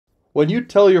When you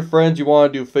tell your friends you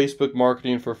want to do Facebook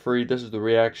marketing for free, this is the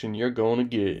reaction you're going to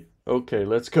get. Okay,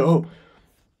 let's go.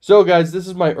 So guys, this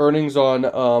is my earnings on a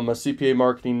CPA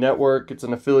marketing network. It's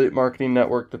an affiliate marketing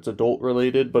network that's adult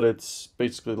related, but it's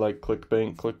basically like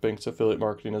Clickbank. Clickbank's affiliate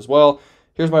marketing as well.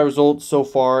 Here's my results so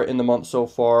far in the month so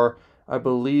far. I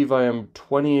believe I am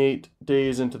 28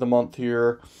 days into the month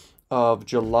here of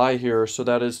July here, so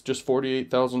that is just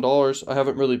 $48,000. I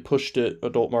haven't really pushed it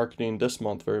adult marketing this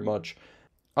month very much.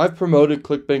 I've promoted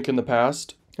Clickbank in the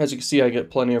past. As you can see, I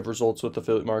get plenty of results with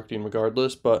affiliate marketing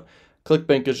regardless, but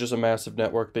Clickbank is just a massive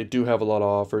network. They do have a lot of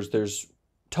offers. There's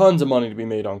tons of money to be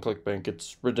made on Clickbank.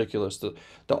 It's ridiculous. The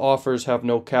offers have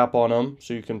no cap on them,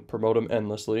 so you can promote them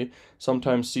endlessly.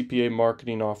 Sometimes CPA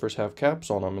marketing offers have caps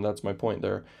on them, and that's my point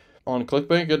there. On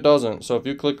Clickbank, it doesn't. So if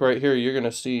you click right here, you're going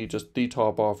to see just the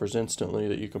top offers instantly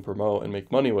that you can promote and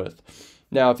make money with.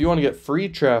 Now, if you want to get free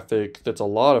traffic, that's a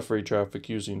lot of free traffic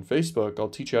using Facebook, I'll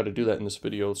teach you how to do that in this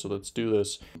video, so let's do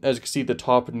this. As you can see, the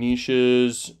top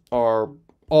niches are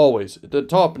always, the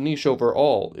top niche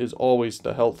overall is always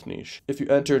the health niche. If you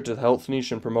enter into the health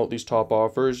niche and promote these top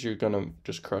offers, you're going to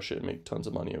just crush it and make tons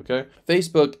of money, okay?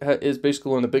 Facebook is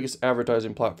basically one of the biggest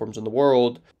advertising platforms in the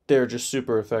world. They're just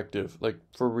super effective, like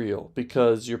for real,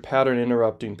 because you're pattern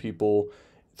interrupting people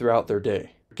throughout their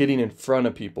day. Getting in front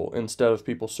of people instead of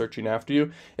people searching after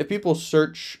you. If people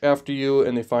search after you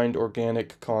and they find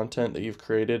organic content that you've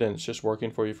created and it's just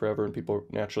working for you forever and people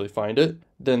naturally find it,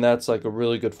 then that's like a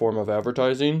really good form of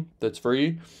advertising that's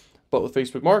free. But with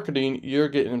Facebook marketing, you're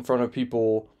getting in front of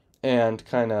people and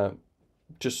kind of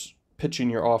just pitching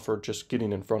your offer, just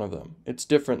getting in front of them. It's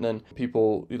different than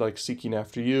people like seeking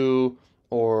after you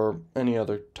or any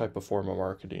other type of form of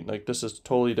marketing. Like this is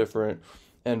totally different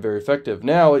and very effective.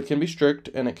 Now, it can be strict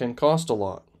and it can cost a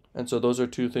lot. And so those are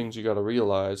two things you got to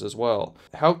realize as well.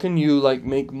 How can you like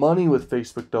make money with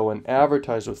Facebook though and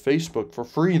advertise with Facebook for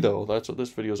free though? That's what this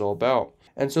video is all about.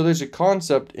 And so there's a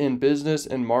concept in business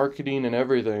and marketing and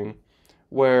everything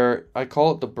where I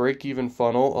call it the break-even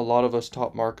funnel. A lot of us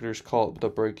top marketers call it the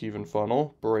break-even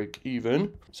funnel. Break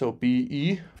even. So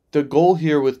BE. The goal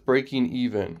here with breaking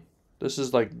even, this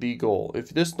is like the goal. If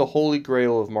this is the holy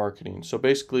grail of marketing. So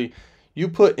basically, you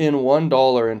put in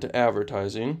 $1 into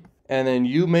advertising, and then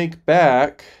you make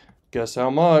back, guess how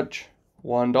much?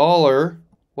 $1.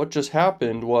 What just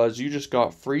happened was you just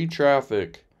got free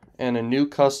traffic and a new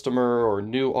customer or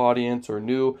new audience or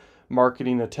new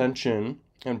marketing attention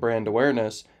and brand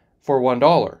awareness for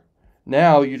 $1.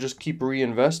 Now you just keep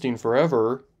reinvesting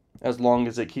forever as long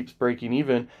as it keeps breaking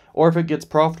even, or if it gets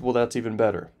profitable, that's even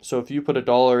better. So if you put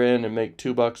 $1 in and make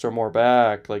 $2 or more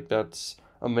back, like that's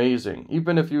amazing.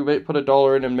 Even if you put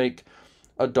 $1 in and make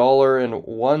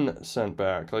 $1.01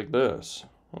 back, like this,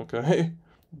 okay?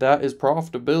 That is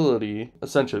profitability.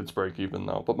 Essentially, it's break even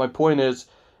though. But my point is,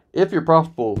 if you're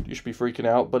profitable, you should be freaking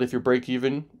out. But if you're break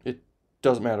even, it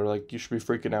doesn't matter. Like, you should be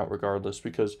freaking out regardless.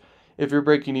 Because if you're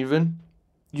breaking even,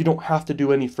 you don't have to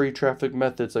do any free traffic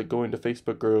methods like going to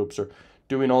Facebook groups or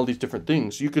doing all these different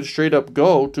things. You could straight up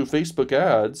go to Facebook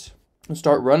ads and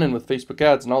start running with Facebook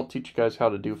ads, and I'll teach you guys how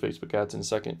to do Facebook ads in a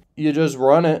second. You just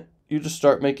run it, you just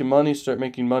start making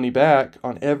money back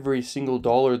on every single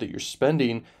dollar that you're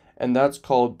spending, and that's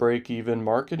called break-even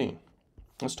marketing.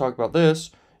 Let's talk about this.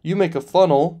 You make a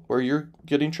funnel where you're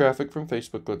getting traffic from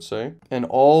Facebook, let's say, and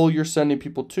all you're sending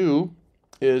people to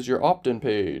is your opt-in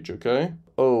page, okay?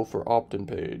 O for opt-in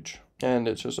page. And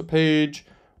it's just a page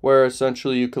where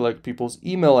essentially you collect people's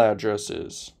email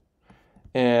addresses.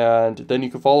 And then you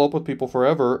can follow up with people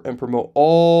forever and promote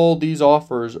all these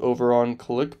offers over on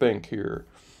Clickbank here.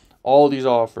 All these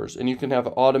offers. And you can have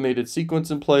an automated sequence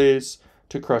in place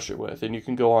to crush it with. And you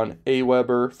can go on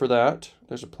Aweber for that.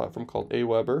 There's a platform called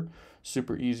Aweber.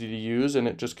 Super easy to use, and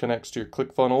it just connects to your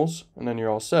ClickFunnels, and then you're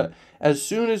all set. As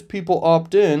soon as people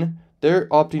opt in, they're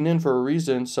opting in for a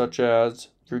reason, such as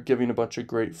you're giving a bunch of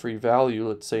great free value,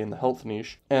 let's say in the health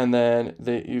niche, and then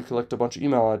you collect a bunch of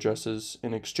email addresses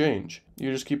in exchange.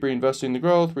 You just keep reinvesting the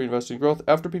growth,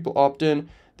 After people opt in,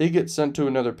 they get sent to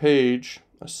another page,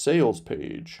 a sales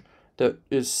page, that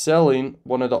is selling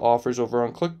one of the offers over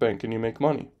on Clickbank, and you make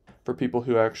money for people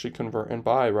who actually convert and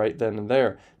buy right then and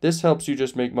there. This helps you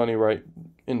just make money right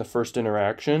in the first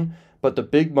interaction, but the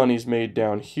big money's made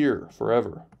down here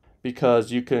forever,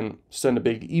 because you can send a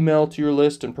big email to your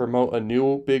list and promote a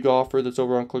new big offer that's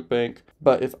over on Clickbank.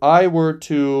 But if I were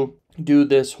to do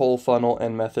this whole funnel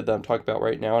and method that I'm talking about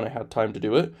right now, and I had time to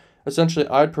do it, essentially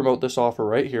I'd promote this offer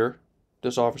right here.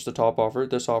 This offer's the top offer.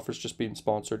 This offer's just being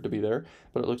sponsored to be there,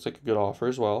 but it looks like a good offer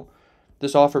as well.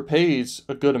 this offer pays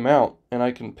a good amount, and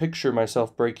I can picture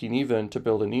myself breaking even to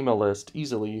build an email list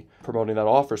easily promoting that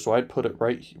offer. So I'd put it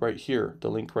right here, the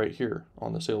link right here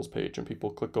on the sales page, and people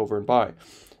click over and buy.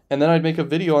 And then I'd make a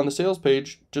video on the sales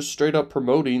page just straight up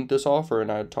promoting this offer,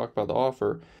 and I'd talk about the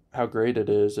offer, how great it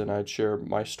is, and I'd share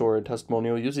my story and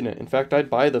testimonial using it. In fact, I'd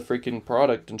buy the freaking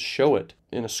product and show it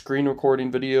in a screen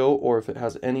recording video, or if it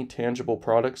has any tangible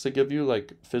products they give you,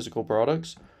 like physical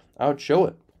products, I would show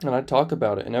it and I'd talk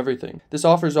about it and everything. This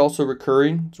offer is also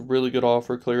recurring. It's a really good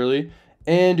offer, clearly.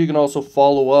 And you can also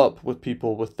follow up with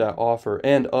people with that offer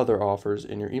and other offers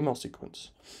in your email sequence.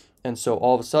 And so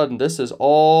all of a sudden, this is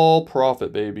all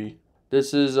profit, baby.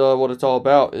 This is what it's all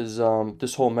about, is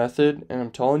this whole method. And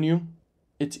I'm telling you,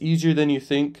 it's easier than you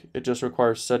think. It just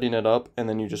requires setting it up, and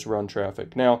then you just run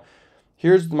traffic. Now,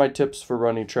 here's my tips for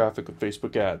running traffic with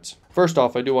Facebook ads. First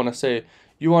off, I do want to say,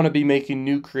 you want to be making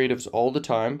new creatives all the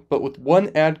time, but with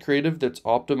one ad creative that's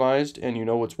optimized and you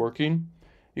know what's working,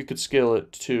 you could scale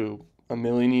it to 1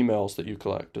 million emails that you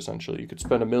collect, essentially. You could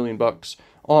spend $1 million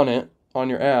on it, on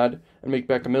your ad, and make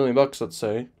back $1 million, let's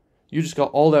say. You just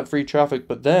got all that free traffic,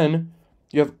 but then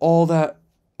you have all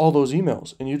those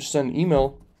emails, and you just send an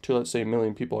email to, let's say, 1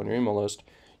 million people on your email list.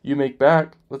 You make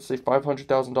back, let's say,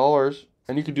 $500,000,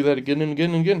 and you could do that again and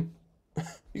again and again.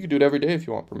 You can do it every day if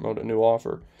you want to promote a new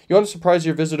offer. You want to surprise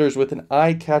your visitors with an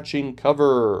eye-catching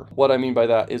cover. What I mean by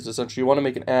that is essentially you want to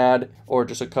make an ad or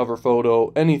just a cover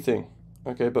photo, anything,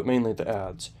 okay, but mainly the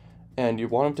ads. And you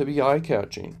want them to be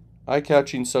eye-catching.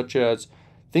 Eye-catching such as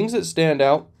things that stand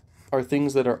out are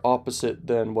things that are opposite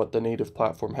than what the native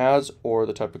platform has or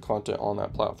the type of content on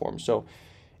that platform. So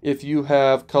if you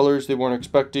have colors they weren't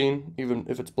expecting, even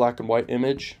if it's black and white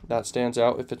image, that stands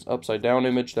out. If it's upside down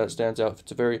image, that stands out. If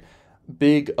it's a very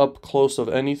big up close of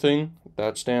anything,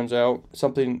 that stands out.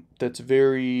 Something that's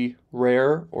very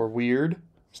rare or weird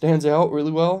stands out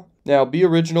really well. Now, be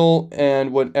original,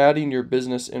 and when adding your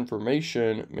business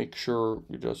information, make sure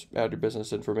you just add your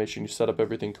business information, you set up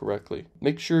everything correctly.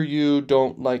 Make sure you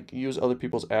don't use other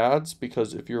people's ads,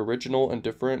 because if you're original and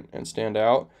different and stand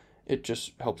out, it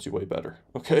just helps you way better,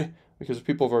 okay? Because if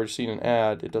people have already seen an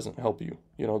ad, it doesn't help you.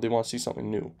 You know, they want to see something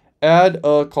new. Add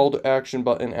a call to action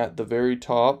button at the very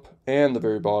top and the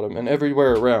very bottom and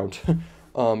everywhere around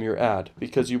your ad,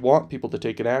 because you want people to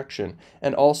take an action.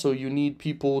 And also you need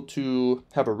people to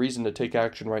have a reason to take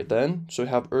action right then, so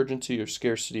have urgency or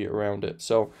scarcity around it.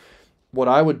 So what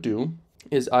I would do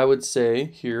is I would say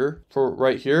here, for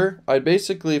right here, I'd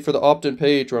basically, for the opt-in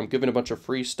page where I'm giving a bunch of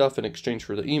free stuff in exchange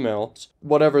for the emails,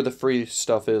 whatever the free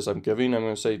stuff is I'm giving, I'm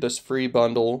going to say this free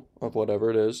bundle of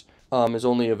whatever it is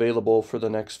only available for the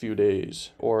next few days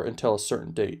or until a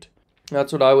certain date.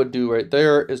 That's what I would do right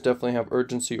there, is definitely have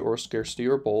urgency or scarcity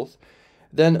or both.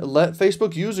 Then let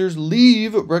Facebook users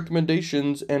leave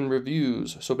recommendations and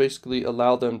reviews. So basically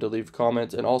allow them to leave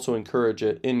comments and also encourage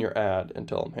it in your ad and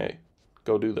tell them, hey,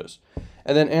 go do this.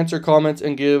 And then answer comments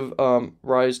and give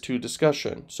rise to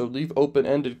discussion. So leave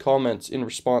open-ended comments in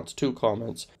response to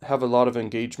comments. Have a lot of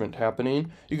engagement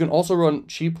happening. You can also run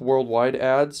cheap worldwide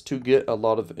ads to get a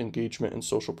lot of engagement and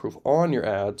social proof on your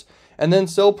ads. And then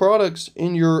sell products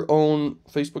in your own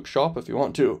Facebook shop if you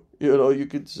want to. You know, you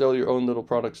could sell your own little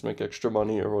products to make extra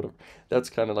money or whatever.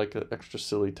 That's kind of like an extra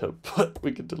silly tip, but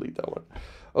we could delete that one.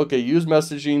 Okay, use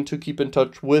messaging to keep in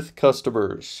touch with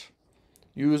customers.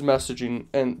 Use messaging,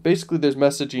 and basically there's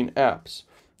messaging apps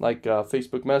like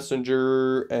Facebook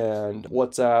Messenger and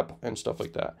WhatsApp and stuff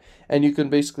like that. And you can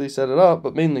basically set it up,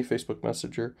 but mainly Facebook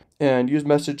Messenger, and use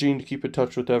messaging to keep in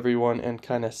touch with everyone and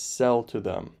kind of sell to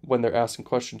them when they're asking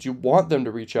questions. You want them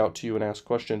to reach out to you and ask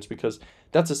questions, because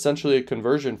that's essentially a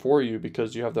conversion for you,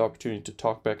 because you have the opportunity to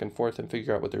talk back and forth and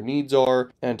figure out what their needs are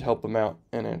and to help them out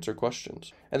and answer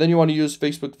questions. And then you want to use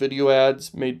Facebook video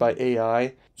ads made by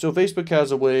AI. So Facebook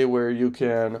has a way where you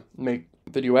can make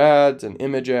video ads and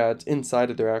image ads inside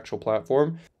of their actual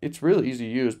platform. It's really easy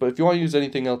to use, but if you want to use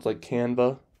anything else like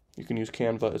Canva, you can use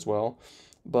Canva as well.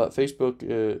 But Facebook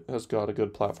has got a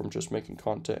good platform just making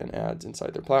content and ads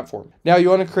inside their platform. Now you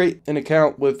want to create an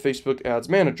account with Facebook Ads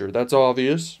Manager. That's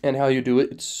obvious. And how you do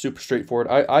it, it's super straightforward.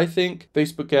 I think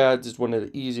Facebook Ads is one of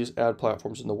the easiest ad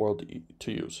platforms in the world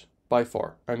to use, by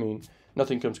far. I mean,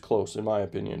 nothing comes close in my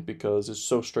opinion, because it's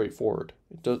so straightforward.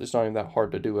 It's not even that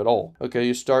hard to do at all. Okay,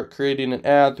 you start creating an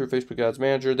ad through Facebook Ads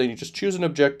Manager. Then you just choose an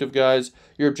objective, guys.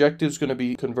 Your objective is going to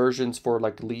be conversions for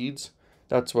like leads.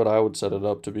 That's what I would set it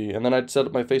up to be. And then I'd set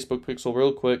up my Facebook pixel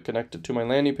real quick, connect it to my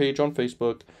landing page on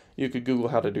Facebook. You could Google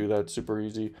how to do that, it's super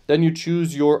easy. Then you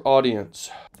choose your audience.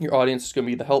 Your audience is going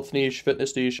to be the health niche,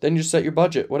 fitness niche. Then you set your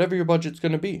budget, whatever your budget's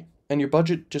going to be. And your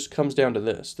budget just comes down to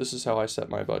this. This is how I set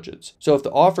my budgets. So if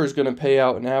the offer is going to pay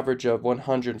out an average of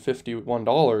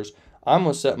 $151, I'm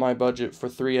going to set my budget for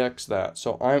 3x that.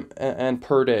 So and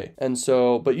per day. And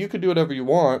so, but you could do whatever you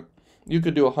want. You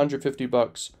could do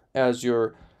 $150 as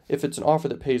your, if it's an offer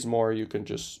that pays more, you can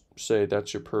just say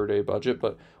that's your per day budget.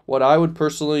 But what I would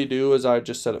personally do is I'd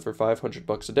just set it for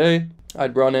 $500 a day.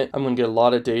 I'd run it. I'm going to get a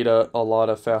lot of data, a lot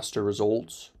of faster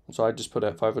results. So I just put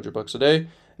at $500 a day.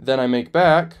 Then I make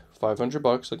back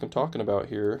 $500 like I'm talking about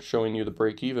here, showing you the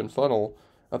break-even funnel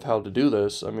of how to do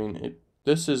this. I mean,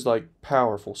 this is like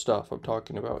powerful stuff I'm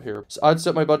talking about here. So I'd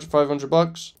set my budget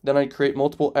 $500. Then I'd create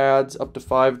multiple ads, up to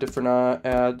 5 different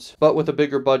ads. But with a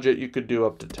bigger budget, you could do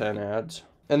up to 10 ads.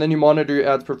 And then you monitor your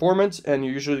ads performance, and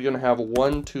you're usually going to have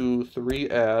 1, 2, 3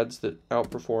 ads that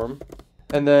outperform.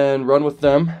 And then run with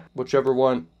them. Whichever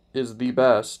one is the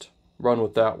best, run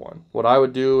with that one. What I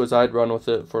would do is I'd run with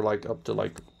it for like up to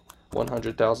like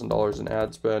 $100,000 in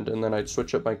ad spend, and then I'd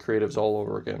switch up my creatives all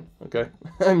over again. Okay,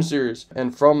 I'm serious.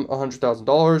 And from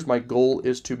 $100,000, my goal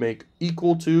is to make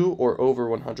equal to or over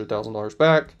 $100,000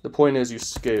 back. The point is you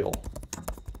scale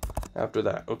after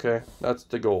that. Okay, that's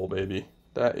the goal, baby.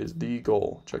 That is the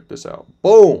goal. Check this out.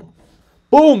 Boom.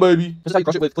 Boom, baby. This is how you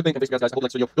crush it with Clickbank and Facebook, guys. I hope you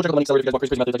like this video. Go check out the money accelerator if you guys want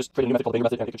crazy methods. I just created a new method called Bigger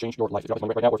Method, and it could change your life. If you're making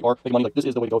money right now, or if you are making money, like this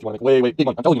is the way to go if you want to make way, way big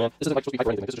money. I'm telling you, man, this isn't like supposed to be hype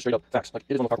or anything. This is just straight up facts. Like,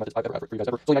 it is one of the powerful methods I've ever had for you guys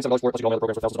ever. It's only $97 for it, plus you get all my other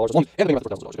programs for $1,000 as long, and the Bigger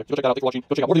Method for $1,000. Okay, go check that out. Thanks for watching.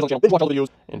 Go check out more videos on the channel. Binge watch all the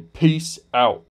videos, and peace out.